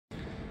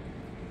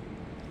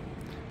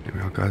Here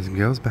we are, guys and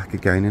girls, back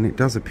again, and it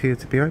does appear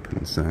to be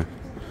open, so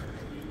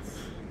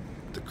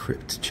the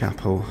Crypt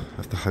Chapel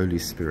of the Holy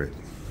Spirit.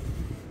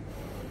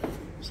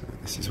 So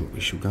this is what we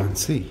shall go and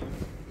see.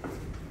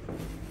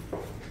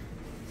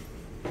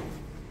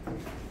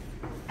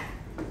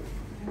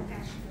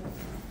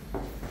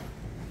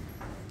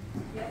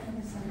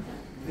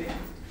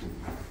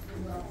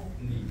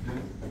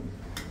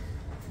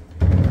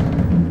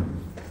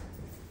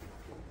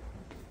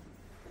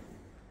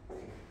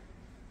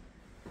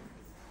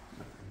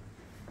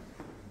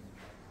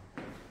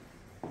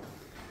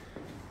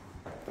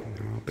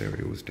 There are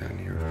burials down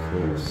here, of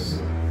course.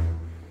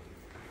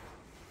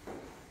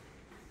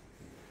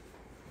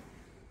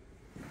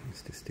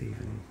 Mr.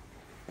 Stephen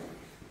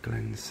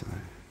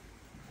Glenson,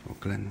 or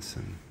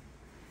Glenson.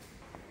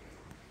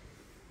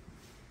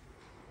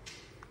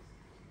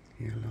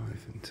 He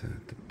alive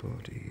interred the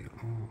body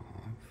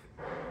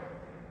of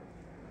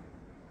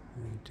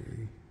A.D.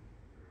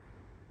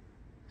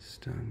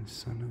 Stone,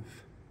 son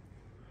of...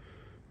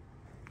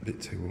 A bit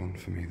too worn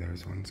for me,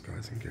 those ones,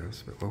 guys and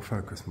girls, but we'll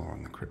focus more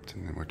on the crypt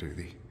and then we'll do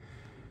the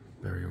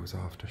burials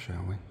after,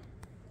 shall we?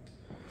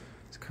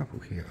 There's a couple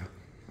here.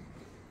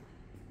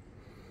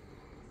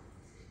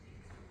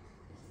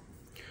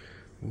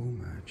 Wool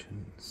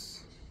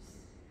merchants,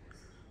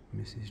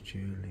 Mrs.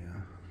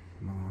 Julia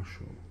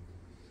Marshall,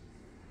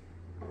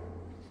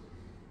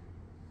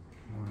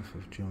 wife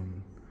of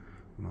John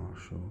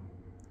Marshall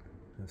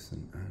of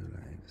St.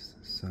 Olave's,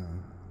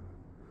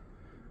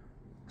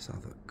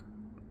 Southwark.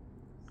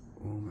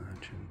 Wool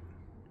merchant,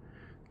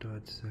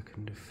 died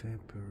 2nd of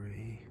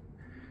February,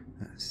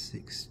 that's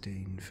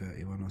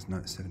 1631, no,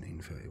 it's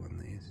 1731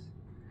 that is,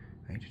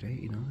 aged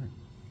 89,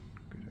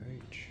 good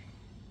age.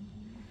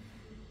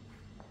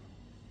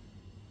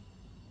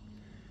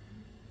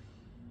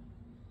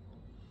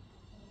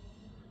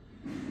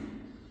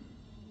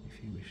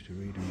 If you wish to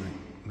read and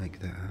make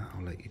that out,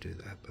 I'll let you do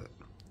that, but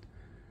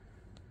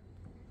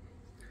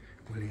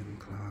William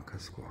Clark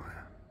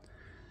Esquire,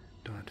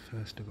 died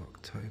 1st of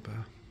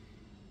October,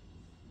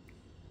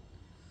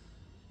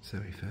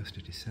 sorry, 1st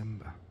of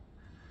December,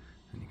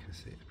 and you can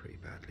see it's pretty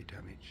badly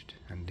damaged,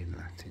 and in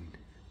Latin.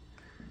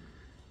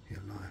 He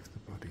alive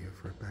the body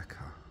of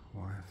Rebecca,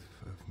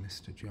 wife of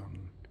Mr.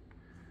 John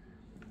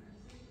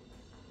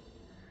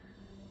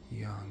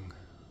Young,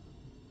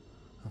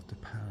 of the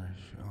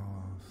parish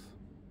of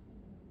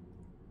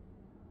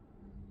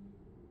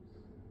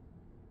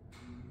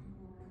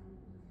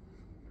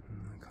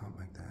I can't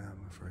make that out,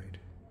 I'm afraid.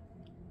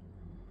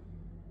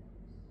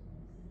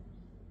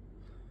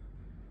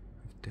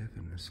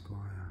 Devon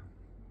Esquire,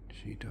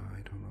 she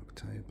died on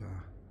October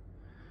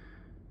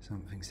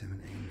something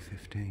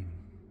 1715,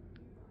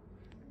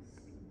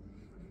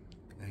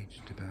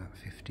 aged about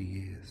 50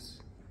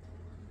 years.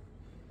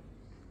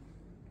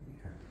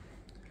 Yeah.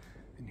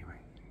 Anyway,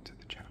 into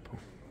the chapel,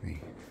 the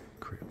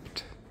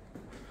crypt.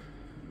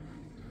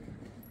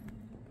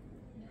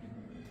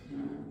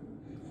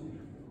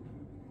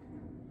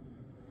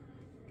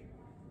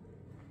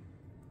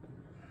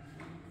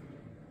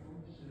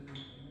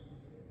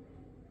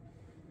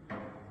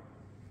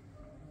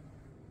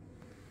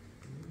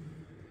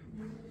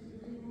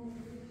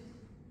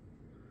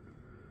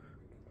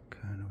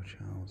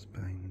 Charles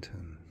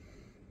Bainton,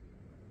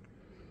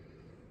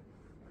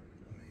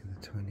 May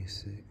the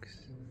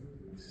 26th,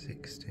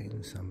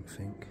 16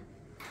 something.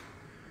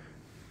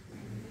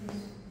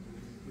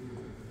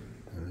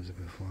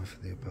 Elizabeth, wife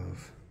of the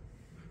above,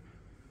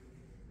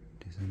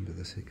 December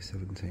the 6th,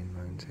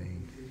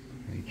 1719,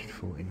 aged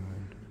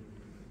 49.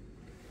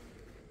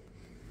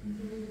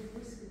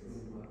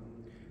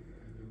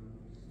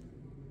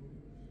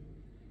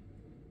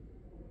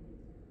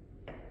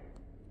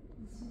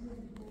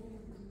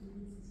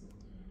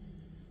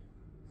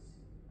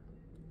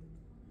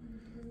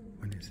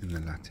 When it's in the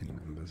Latin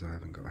numbers, I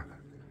haven't got a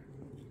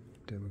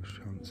devil's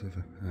chance of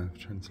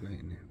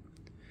translating it.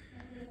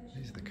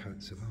 These are the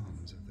coats of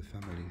arms of the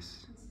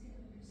families.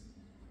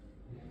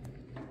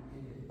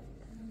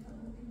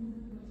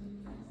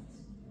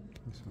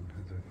 This one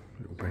has a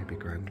little baby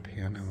grand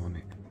piano on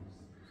it.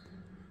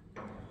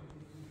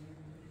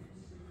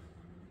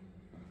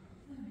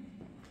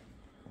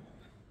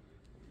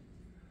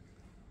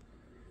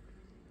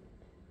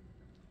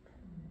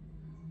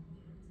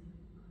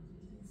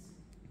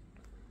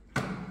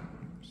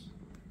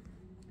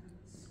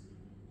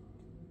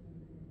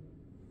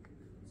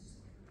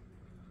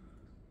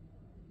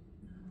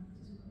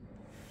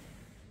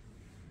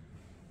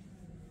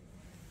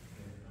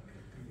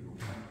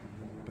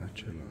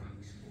 Bachelor.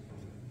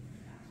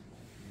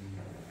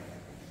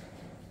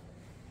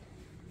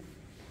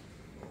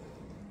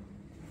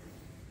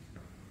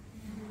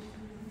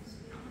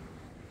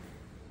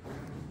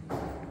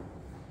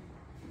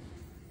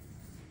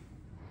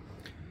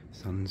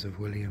 Sons of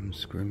William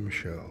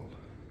Scrimshaw.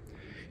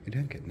 You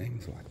don't get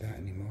names like that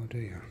anymore, do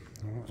you?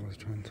 Oh, I was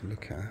trying to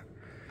look at.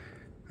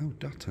 Oh,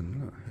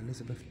 Dutton, look,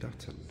 Elizabeth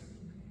Dutton.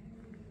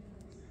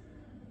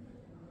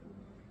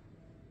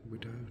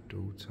 Widow,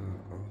 daughter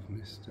of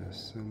Mr.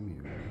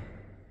 Samuel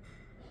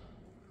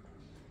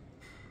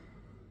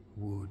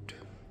Wood,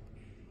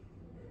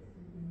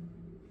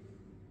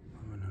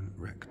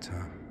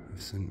 rector of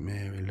St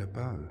Mary Le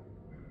Bow.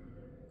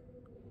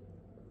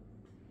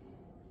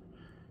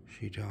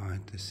 She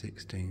died the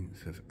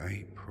 16th of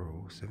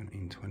April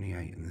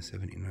 1728 in the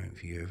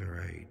 79th year of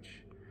her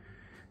age.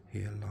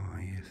 Here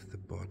lieth the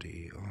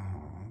body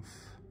of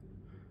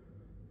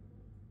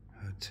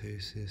her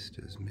two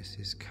sisters,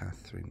 Mrs.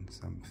 Catherine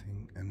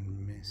something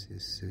and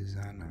Mrs.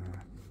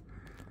 Susanna.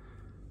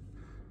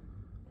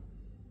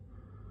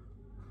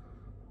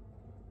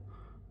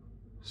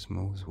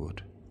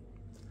 Smallswood.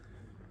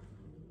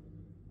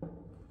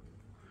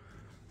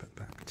 But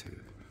back to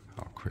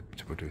our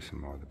crypt. We'll do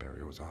some more of the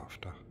burials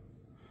after.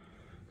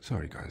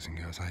 Sorry guys and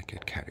girls, I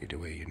get carried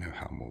away, you know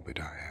how morbid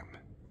I am.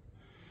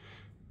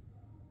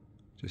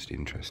 Just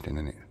interesting,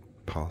 isn't it?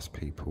 Past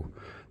people,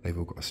 they've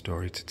all got a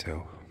story to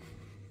tell.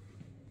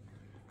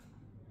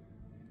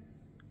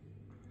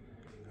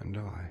 And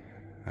I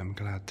am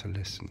glad to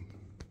listen.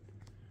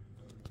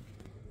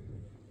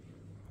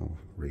 Or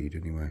read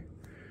anyway.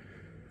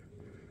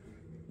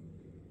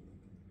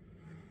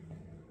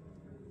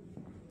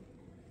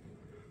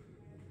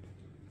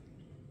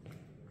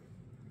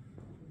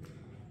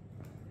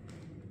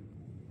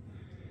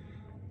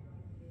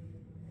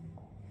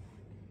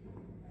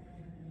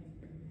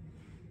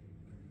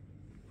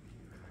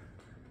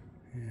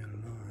 Here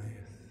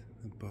lieth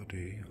the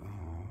body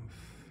of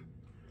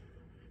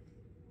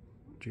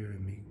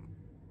Jeremy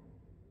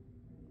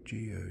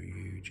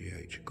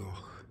G-O-U-G-H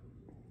Goch.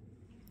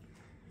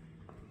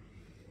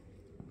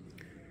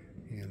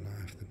 Here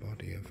lieth the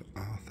body of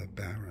Arthur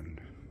Barron.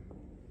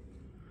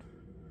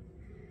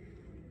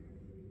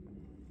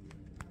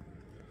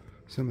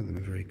 Some of them are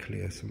very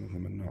clear, some of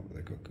them are not.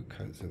 They've got good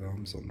coats of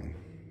arms on them.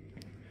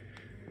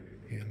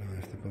 Here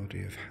lieth the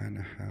body of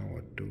Hannah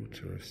Howard,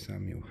 daughter of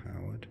Samuel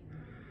Howard,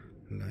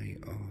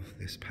 late of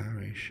this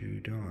parish, who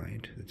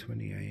died the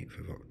 28th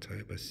of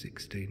October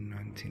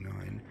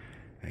 1699,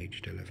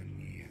 aged 11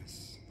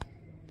 years.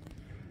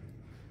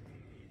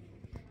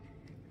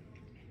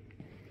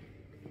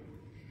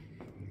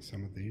 And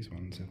some of these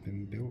ones have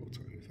been built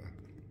over.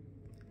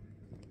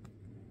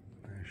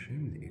 I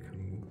assume that you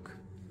can walk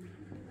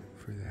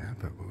through there,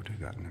 but we'll do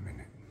that in a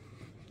minute.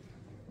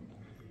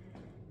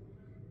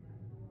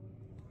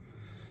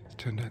 It's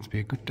turned out to be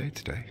a good day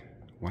today.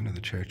 One of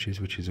the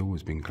churches which has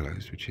always been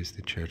closed, which is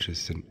the Church of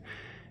St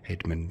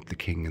Edmund the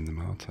King and the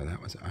Martyr,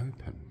 that was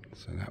open.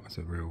 So that was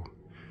a real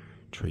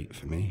treat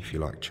for me, if you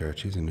like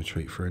churches, and a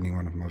treat for any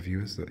one of my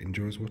viewers that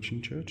enjoys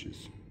watching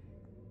churches.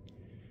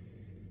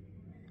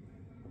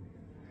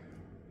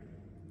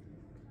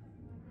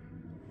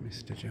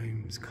 Mr.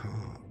 James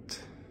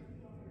Cart,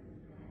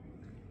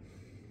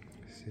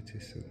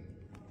 citizen.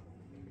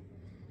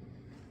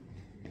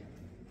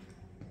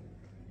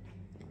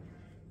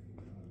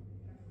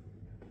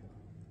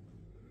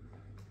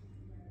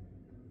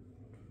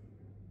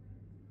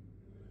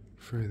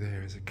 Through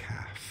there is a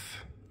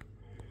calf,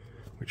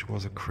 which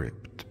was a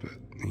crypt, but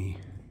the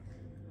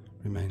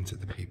remains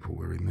of the people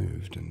were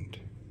removed and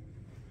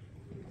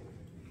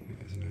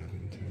it has now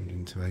been turned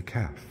into a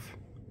calf,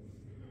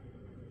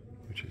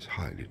 which is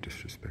highly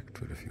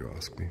disrespectful if you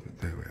ask me, but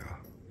there we are.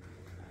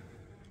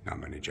 No,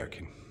 I'm only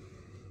joking.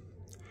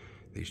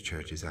 These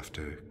churches have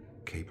to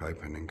keep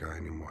open and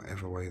going in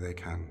whatever way they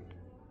can.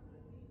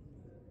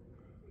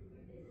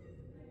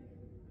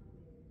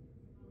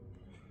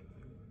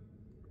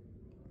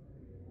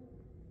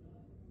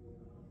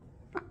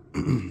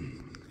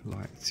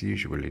 Lights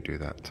usually do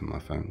that to my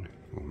phone,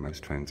 or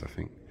most phones I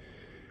think,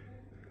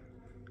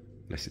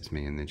 unless it's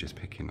me and they're just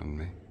picking on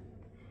me.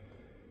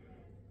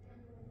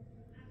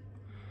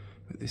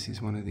 But this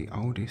is one of the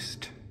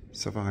oldest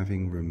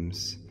surviving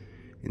rooms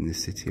in the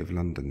city of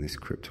London, this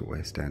crypt that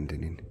we're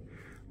standing in,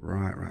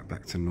 right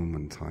back to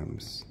Norman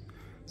times.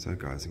 So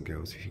guys and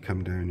girls, if you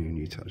come down here and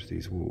you touch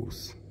these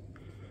walls,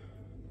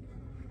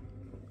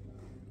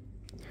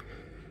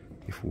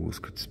 if walls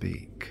could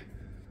speak,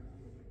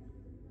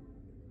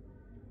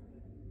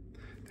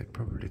 they'd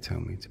probably tell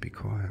me to be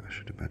quiet, I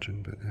should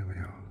imagine, but there we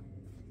are.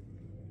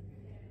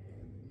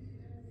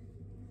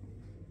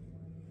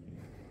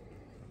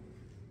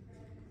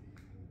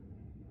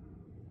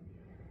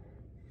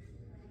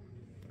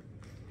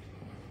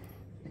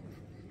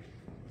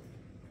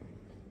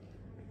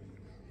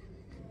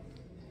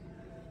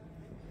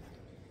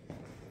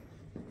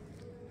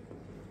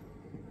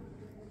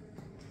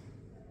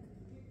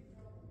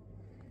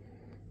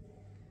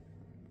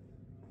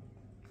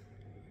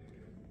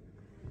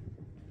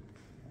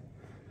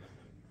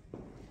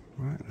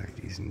 Right,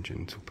 ladies and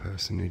gentle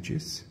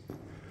personages,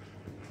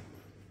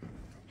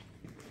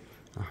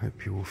 I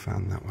hope you all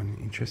found that one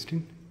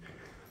interesting.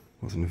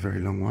 Wasn't a very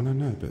long one, I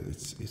know, but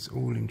it's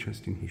all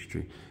interesting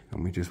history,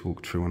 and we just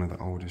walked through one of the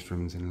oldest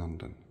rooms in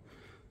London.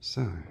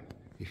 So,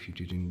 if you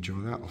did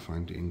enjoy that or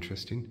find it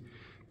interesting,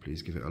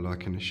 please give it a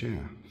like and a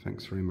share.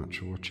 Thanks very much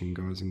for watching,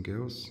 guys and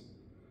girls.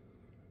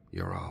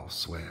 You're all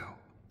swell,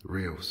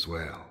 real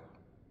swell.